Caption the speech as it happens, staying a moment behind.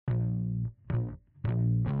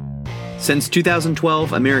Since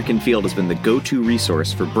 2012, American Field has been the go-to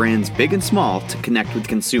resource for brands big and small to connect with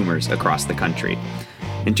consumers across the country.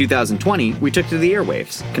 In 2020, we took to the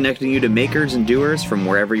airwaves, connecting you to makers and doers from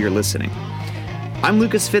wherever you're listening. I'm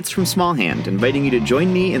Lucas Fitz from Smallhand, inviting you to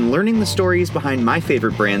join me in learning the stories behind my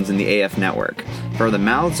favorite brands in the AF network, from the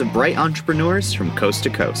mouths of bright entrepreneurs from coast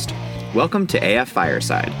to coast. Welcome to AF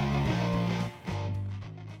Fireside.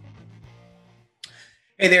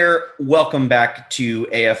 Hey there, welcome back to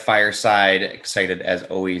AF Fireside. Excited as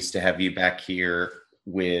always to have you back here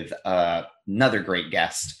with another great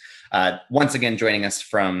guest. Once again, joining us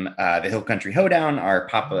from the Hill Country Hoedown, our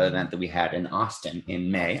pop-up event that we had in Austin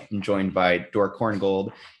in May. I'm joined by Dor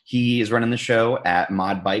Korngold. He is running the show at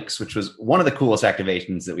Mod Bikes, which was one of the coolest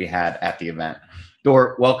activations that we had at the event.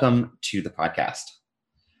 Dor, welcome to the podcast.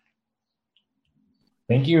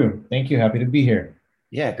 Thank you. Happy to be here.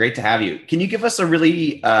 Yeah, great to have you. Can you give us a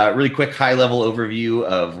really quick high-level overview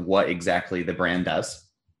of what exactly the brand does?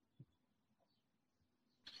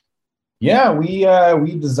 Yeah, we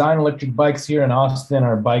design electric bikes here in Austin.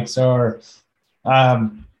 Our bikes are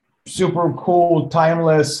super cool,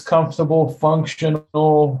 timeless, comfortable, functional.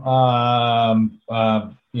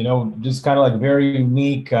 Just kind of like very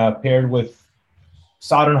unique, paired with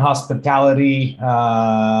Southern hospitality.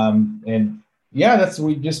 And yeah,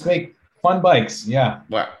 we just make fun bikes. Yeah.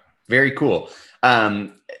 Wow. Very cool.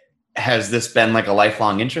 Has this been like a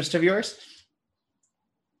lifelong interest of yours?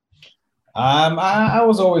 I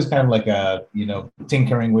was always kind of like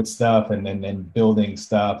tinkering with stuff and then building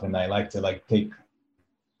stuff. And I like to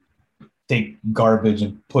take garbage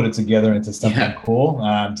and put it together into something cool.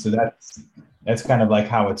 So that's kind of like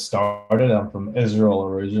how it started. I'm from Israel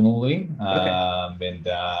originally. Okay.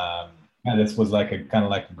 And this was like a kind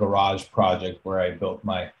of like a garage project where I built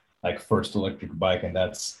my first electric bike, and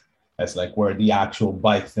that's like where the actual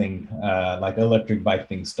bike thing, electric bike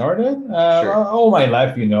thing started. Sure. All my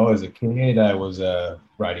life, as a kid, I was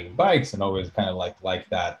riding bikes and always kind of like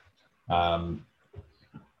that.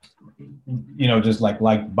 Just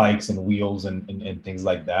like bikes and wheels and things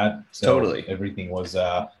like that. So totally, everything was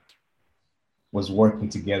working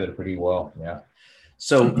together pretty well. Yeah.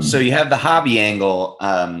 So you have the hobby angle,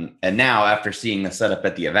 and now after seeing the setup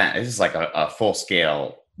at the event, this is like a full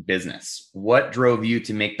scale business. What drove you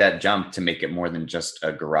to make that jump to make it more than just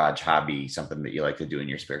a garage hobby, something that you like to do in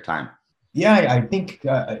your spare time? Yeah, I think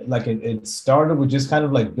it started with just kind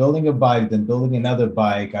of like building a bike, then building another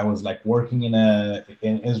bike. I was like working in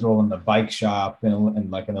Israel in a bike shop and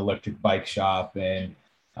like an electric bike shop, and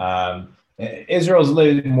Israel is a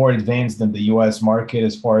little bit more advanced than the US market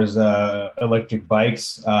as far as electric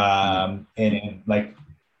bikes. And like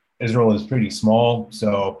Israel is pretty small,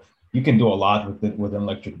 so you can do a lot with an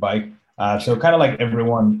electric bike. So kind of like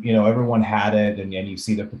everyone had it, and you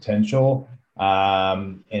see the potential.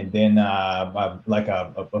 And then like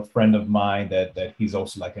a friend of mine that he's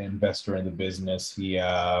also like an investor in the business. He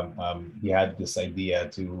had this idea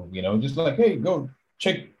to just like, hey, go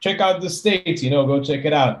check out the States. Go check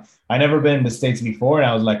it out. I never been in the States before, and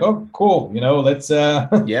I was like, oh, cool. Let's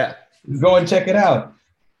let's go and check it out.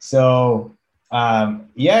 So.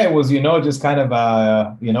 It was, just kind of,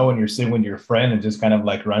 when you're sitting with your friend and just kind of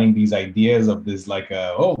like running these ideas of this, like,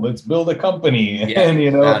 let's build a company. Yeah.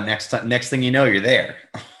 And, next thing you know, you're there.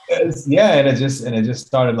 And it just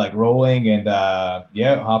started like rolling, and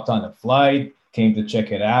hopped on a flight, came to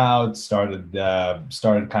check it out, started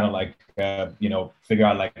kind of like, figure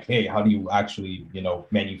out like, hey, how do you actually,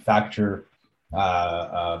 manufacture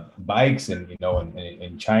bikes and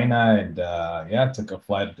in China, and took a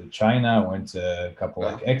flight to China, went to a couple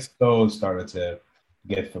like expos, started to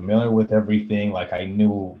get familiar with everything. Like I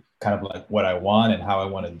knew kind of like what I want and how I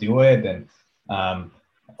want to do it, and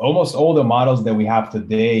almost all the models that we have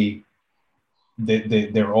today,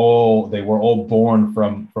 they were all born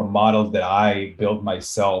from models that I built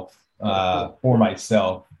myself for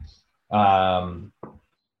myself.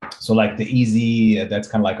 So like the Easy, that's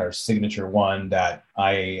kind of like our signature one that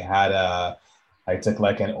I had. I took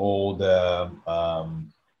like an old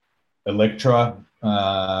Electra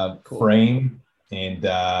frame and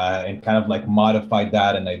kind of like modified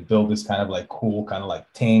that, and I built this kind of like cool kind of like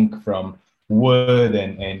tank from wood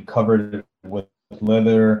and covered it with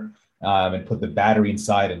leather, and put the battery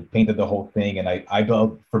inside and painted the whole thing. And I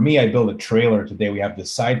built a trailer. Today we have the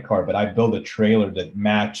sidecar, but I built a trailer that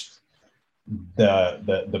matched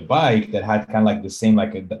the bike, that had kind of like the same,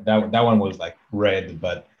 like that one was like red,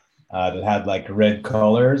 but that had like red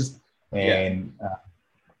colors, and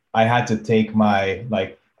I had to take my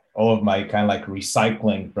like all of my kind of like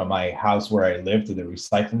recycling from my house where I lived to the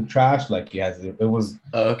recycling trash. Like it was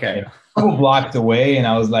a couple blocks away, and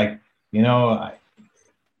I was like,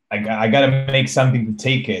 I got to make something to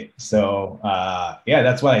take it. So yeah,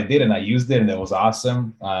 that's what I did, and I used it, and it was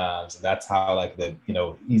awesome. So that's how like the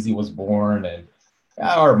Easy was born, and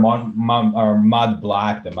our Mod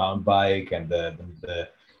Black, the mountain bike, and the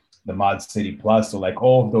Mod City Plus. So like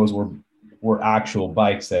all of those were actual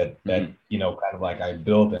bikes that kind of like I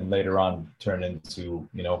built and later on turned into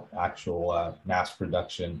actual mass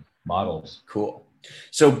production models. Cool.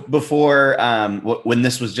 So before, when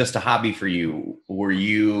this was just a hobby for you, were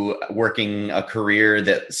you working a career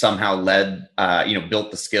that somehow led,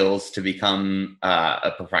 built the skills to become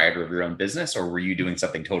a proprietor of your own business, or were you doing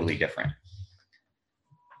something totally different?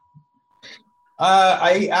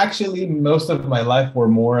 I actually, most of my life were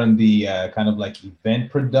more in the kind of like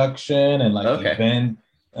event production and like Okay. event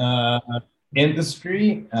uh,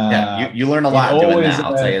 industry. Yeah, you learn a It lot doing always that.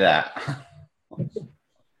 I'll tell you that.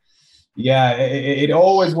 Yeah, it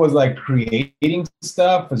always was like creating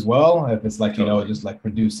stuff as well. If it's like, Totally. just like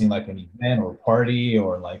producing like an event or party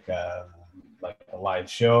or like a live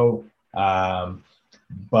show. Um,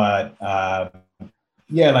 but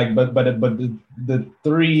yeah, like, but the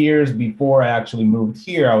 3 years before I actually moved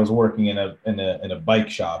here, I was working in a bike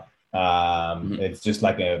shop. Mhm. It's just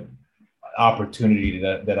like a opportunity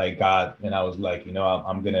that I got, and I was like,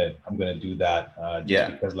 I'm gonna do that just Yeah.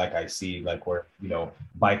 because like I see like where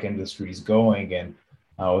bike industry is going, and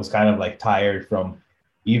I was kind of like tired from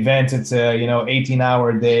events. It's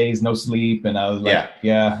 18-hour days, no sleep, and I was like,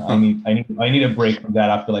 Yeah. yeah, I need a break from that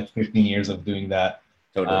after like 15 years of doing that.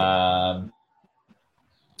 Totally. Um,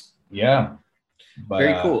 yeah, but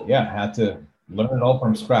Very cool. yeah, I had to learn it all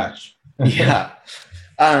from scratch. and Yeah.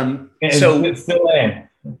 it So still am.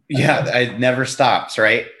 yeah, it never stops,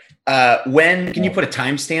 right? When can you Yeah. put a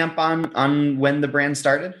timestamp on when the brand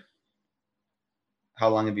started? How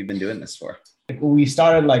long have you been doing this for? We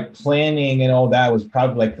started like planning and all that was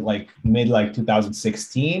probably like mid like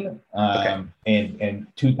 2016 Okay, and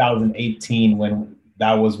 2018 when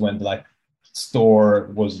that was when like store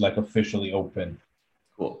was like officially open.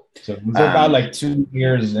 cool. So it was about Um, like 2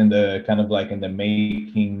 years in the kind of like in the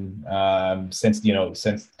making since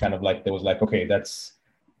kind of like there was like, okay,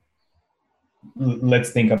 let's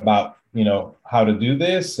think about how to do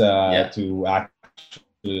this yeah. to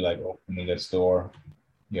actually like opening the store.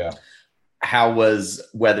 Yeah. How was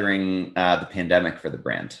weathering the pandemic for the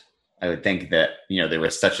brand? I would think that there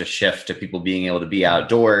was such a shift to people being able to be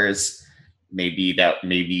outdoors. Maybe that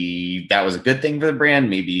was a good thing for the brand.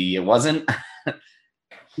 Maybe it wasn't.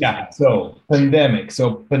 Yeah, so pandemic. So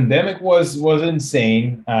pandemic was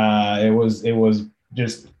insane. It was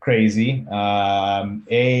just crazy.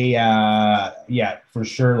 Yeah, for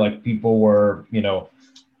sure. Like people were,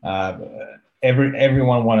 uh,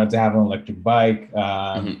 everyone wanted to have an electric bike.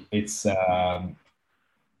 Mhm. It's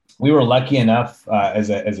We were lucky enough as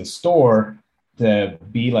a store to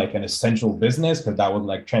be like an essential business because that was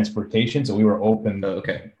like transportation. So we were Oh, open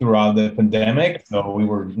okay. throughout the pandemic, so we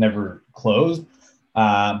were never closed.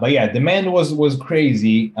 But yeah, demand was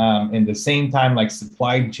crazy. In the same time, like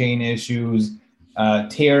supply chain issues,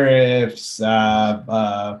 tariffs,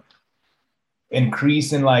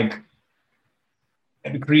 increase in like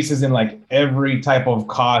increases in like every type of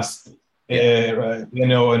cost, Yeah.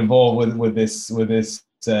 involved with this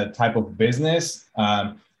type of business.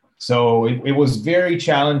 So it was very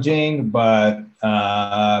challenging, but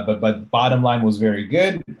bottom line was very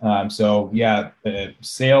good. So yeah,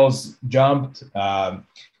 sales jumped.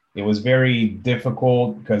 It was very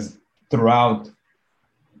difficult because throughout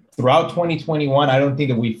throughout 2021, I don't think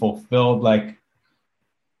that we fulfilled like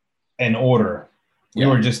an order. We Yeah.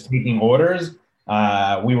 were just taking orders.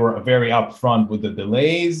 We were very upfront with the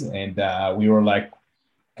delays, and we were like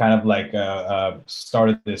kind of like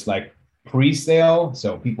started this like pre-sale,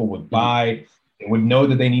 so people would Mhm. buy. They would know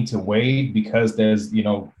that they need to wait because there's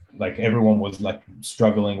like everyone was like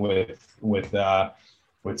struggling with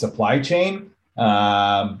supply chain.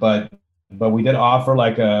 But we did offer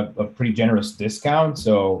like a pretty generous discount,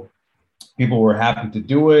 so people were happy to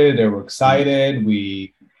do it. They were Mhm. excited.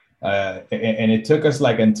 And it took us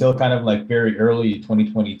like until kind of like very early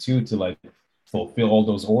 2022 to like fulfill all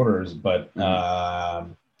those orders. Mhm.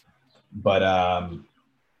 But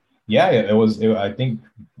yeah, I think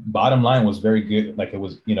bottom line was very good. Like it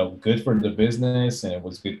was, good for the business and it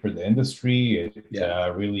was good for the industry. It Yeah.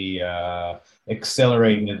 really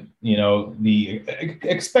accelerated, the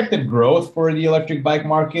expected growth for the electric bike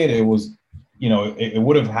market. It was, it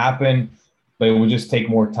would have happened, but it would just take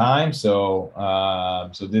more time. So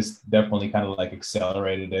this definitely kind of like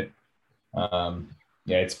accelerated it. Um,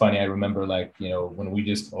 yeah, it's funny. I remember like, when we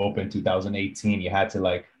just opened 2018, you had to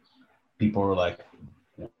like, people were like,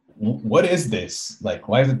 what is this? Like,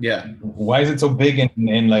 Yeah. why is it so big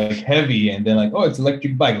and like heavy? And then like, oh, it's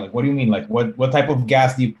electric bike. Like, what do you mean? Like, what type of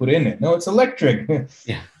gas do you put in it? No, it's electric.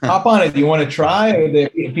 Yeah. Hop on it. You want to try?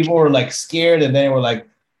 People were like scared, and then they were like,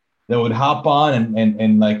 they would hop on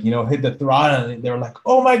and like, you know, hit the throttle, and they were like,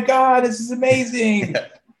 oh my God, this is amazing.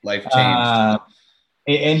 Life changed.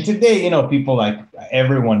 And today, you know, people like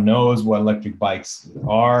everyone knows what electric bikes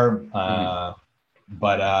are.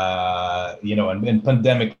 But you know, and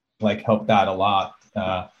pandemic like helped out a lot.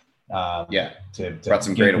 Yeah. To Brought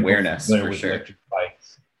some great awareness for sure. Electric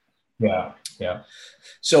bikes. Yeah. Yeah.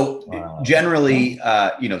 So generally,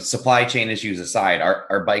 you know, supply chain issues aside,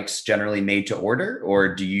 are bikes generally made to order,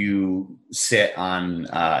 or do you sit on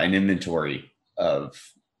an inventory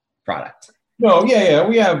of product? No, yeah.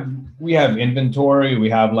 We have inventory.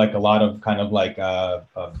 We have like a lot of kind of like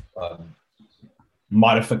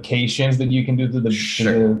modifications that you can do to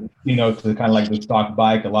the, you know, to kind of like the stock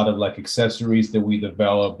bike. A lot of like accessories that we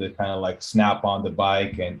develop that kind of like snap on the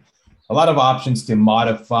bike, and a lot of options to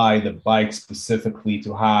modify the bike specifically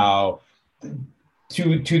to how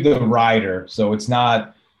to the rider. So it's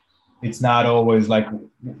not always like,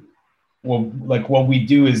 well, like what we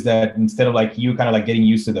do is that instead of like you kind of like getting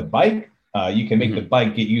used to the bike, you can make the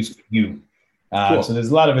bike get used to you. Cool. So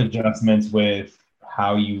there's a lot of adjustments with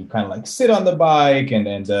how you kind of like sit on the bike and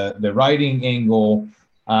then the riding angle.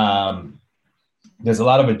 There's a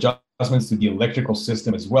lot of adjustments to the electrical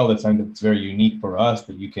system as well. That's something that's very unique for us,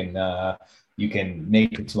 that you can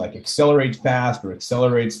make it to like accelerate fast or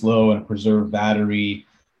accelerate slow and preserve battery.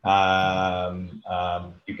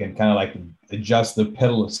 You can kind of like adjust the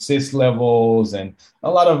pedal assist levels, and a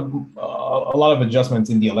lot of adjustments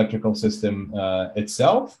in the electrical system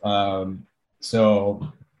itself.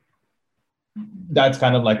 So that's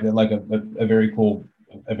kind of like a very cool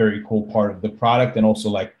part of the product, and also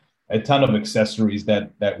like a ton of accessories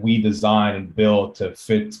that we design and build to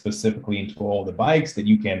fit specifically into all the bikes, that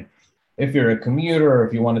you can, if you're a commuter, or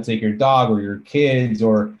if you want to take your dog or your kids,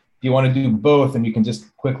 or if you want to do both, and you can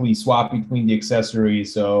just quickly swap between the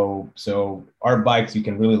accessories. So our bikes, you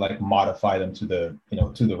can really like modify them to the, you know,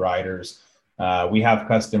 to the riders. We have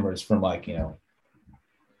customers from like, you know,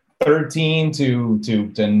 13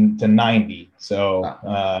 to 90. So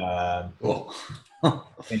cool.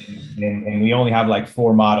 and we only have like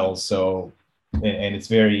 4 models. So and it's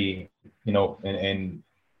very, you know, and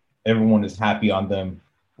everyone is happy on them.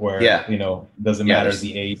 Where, you know, doesn't matter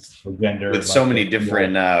the age or gender. With so many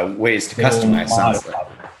different ways to customize something.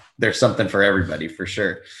 There's something for everybody for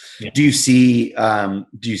sure. Yeah. Do you see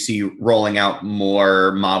rolling out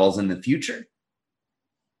more models in the future?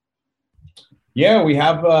 Yeah, we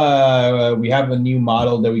have a new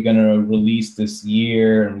model that we're gonna release this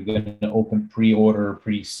year, and we're gonna open pre-order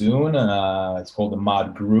pretty soon. It's called the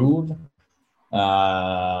Mod Groove.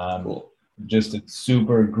 Cool. Just a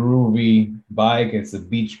super groovy bike. It's a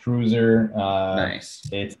beach cruiser. Nice.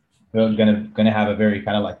 It's gonna have a very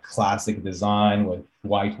kind of like classic design with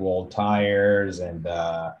white wall tires and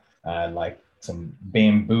like some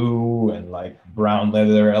bamboo and like brown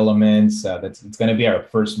leather elements. It's gonna be our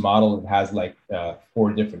first model. It has like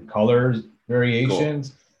 4 different colors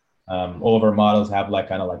variations. Cool. All of our models have like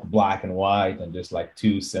kind of like black and white and just like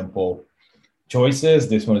 2 simple choices.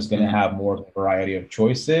 This one is going to have more variety of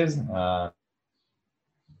choices.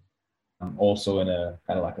 Also in a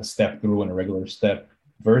kind of like a step through and a regular step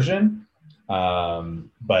version.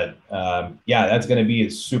 But yeah, that's going to be a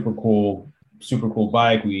super cool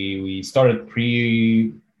bike. We started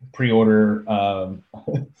pre-order.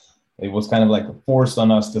 It was kind of like forced on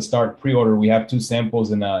us to start pre-order. We have 2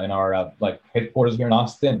 samples in our like headquarters here in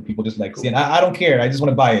Austin. People just like seeing, I don't care. I just want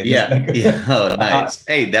to buy it. Yeah. Like, yeah. Oh, nice.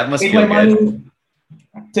 Hey, that must feel good.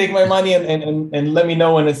 Take my money and let me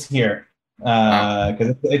know when it's here.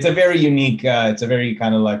 Because it's a very unique, it's a very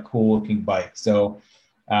kind of like cool looking bike. So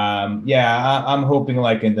yeah, I'm hoping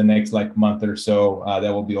like in the next like month or so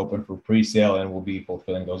that will be open for pre-sale, and we'll be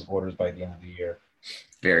fulfilling those orders by the end of the year.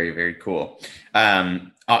 Very, very cool.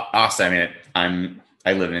 Austin, I mean,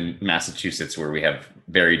 I live in Massachusetts, where we have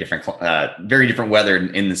very different weather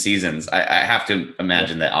in the seasons. I have to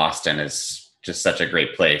imagine that Austin is just such a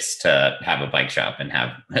great place to have a bike shop and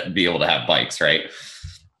be able to have bikes, right?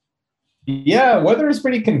 Yeah, weather is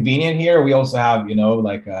pretty convenient here. We also have, you know,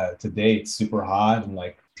 like today it's super hot, and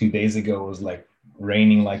like 2 days ago it was like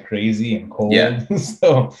raining like crazy and cold. Yeah.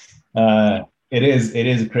 So it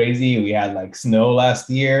is crazy. We had like snow last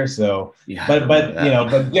year, so yeah, but you know,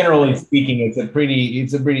 but generally speaking, it's a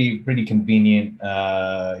pretty convenient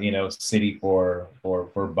you know, city for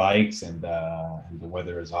bikes, and the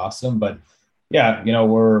weather is awesome. But yeah, you know,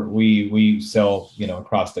 we sell, you know,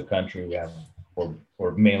 across the country. We have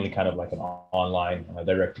we're mainly kind of like an online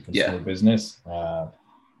direct to consumer business.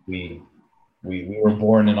 We were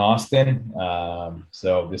born in Austin,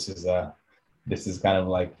 so this is kind of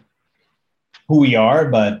like who we are.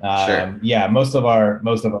 But Sure. yeah, most of our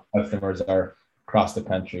customers are across the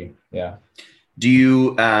country. Yeah. Do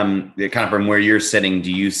you kind of from where you're sitting, do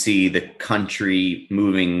you see the country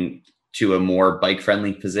moving to a more bike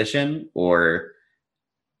friendly position, or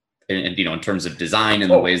in terms of design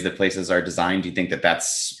and the ways that places are designed, do you think that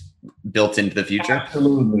that's built into the future?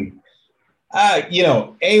 Absolutely.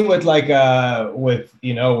 With like with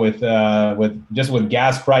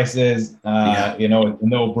gas prices, it's a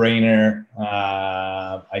no brainer.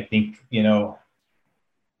 I think,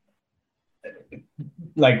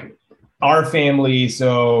 like our family,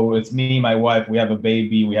 so it's me, my wife, we have a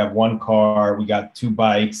baby, we have one car, we got 2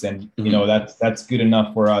 bikes, and that's good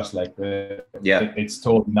enough for us. Like it's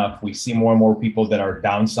totally enough. We see more and more people that are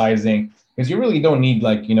downsizing, because you really don't need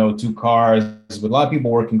 2 cars. With a lot of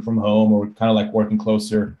people working from home, or kind of like working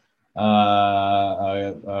closer,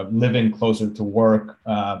 living closer to work.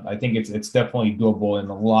 I think it's definitely doable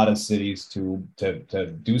in a lot of cities to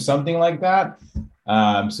do something like that.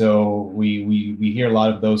 So we hear a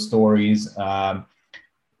lot of those stories,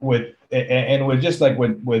 with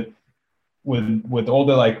all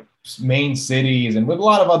the main cities, and with a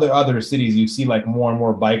lot of other cities, you see like more and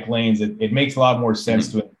more bike lanes. It makes a lot more sense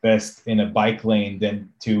to invest in a bike lane than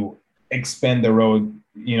to expand the road,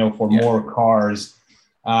 for more cars.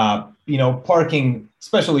 Parking,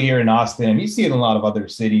 especially here in Austin, you see it in a lot of other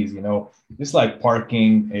cities, just like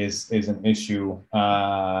parking is an issue.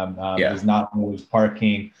 There's not always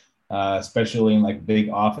parking, especially in like big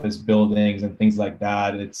office buildings and things like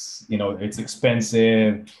that. It's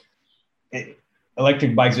expensive.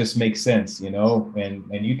 Electric bikes just make sense,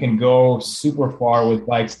 and you can go super far with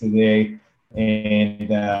bikes today,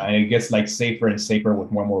 and it gets like safer and safer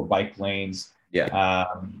with more and more bike lanes.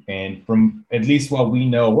 And from at least what we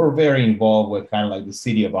know, we're very involved with kind of like the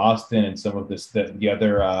city of Austin and some of the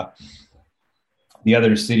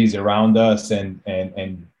other cities around us,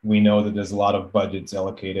 and we know that there's a lot of budgets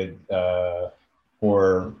allocated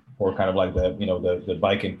for kind of like the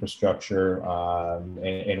bike infrastructure,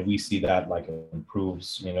 and we see that like it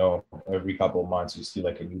improves. Every couple of months you see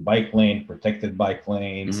like a new bike lane, protected bike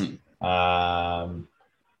lanes, like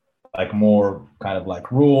more kind of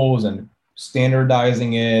like rules and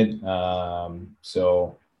standardizing it.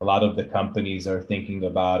 So a lot of the companies are thinking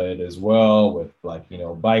about it as well, with like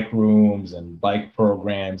bike rooms and bike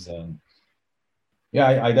programs. And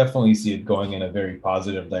yeah, I definitely see it going in a very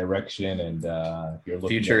positive direction. And if you're looking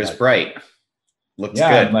future is bright. Looks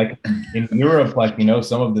good. Like in Europe, like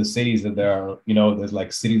some of the cities that there are, there's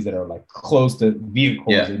like cities that are like close to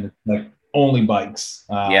vehicles, and it's like only bikes.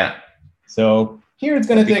 So here it's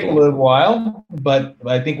going to take a little while, but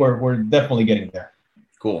I think we're definitely getting there.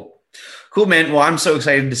 Cool, man. Well, I'm so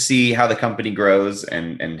excited to see how the company grows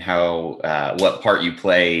and how what part you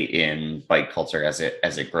play in bike culture as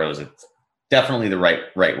it grows. It's definitely the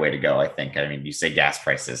right way to go, I think. I mean, you say gas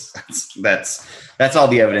prices. That's all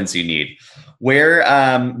the evidence you need. Where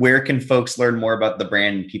can folks learn more about the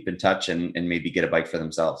brand and keep in touch and maybe get a bike for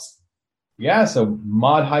themselves? Yeah, so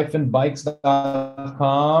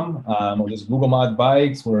mod-bikes.com, or just Google Mod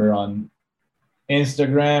Bikes. We're on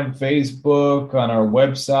Instagram, Facebook, on our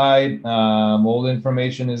website. All the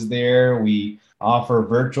information is there. We offer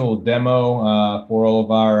virtual demo for all of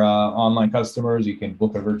our online customers. You can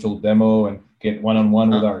book a virtual demo and get one-on-one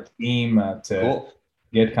with our team to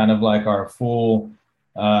get kind of like our full,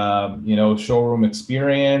 showroom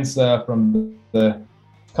experience from the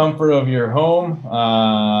comfort of your home.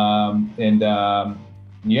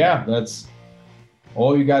 That's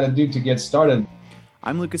all you got to do to get started.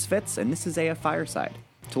 I'm Lucas Fitz, and this is AF Fireside.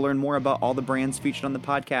 To learn more about all the brands featured on the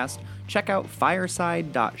podcast, check out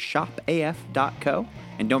fireside.shopaf.co,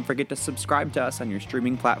 and don't forget to subscribe to us on your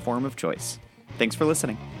streaming platform of choice. Thanks for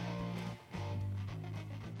listening.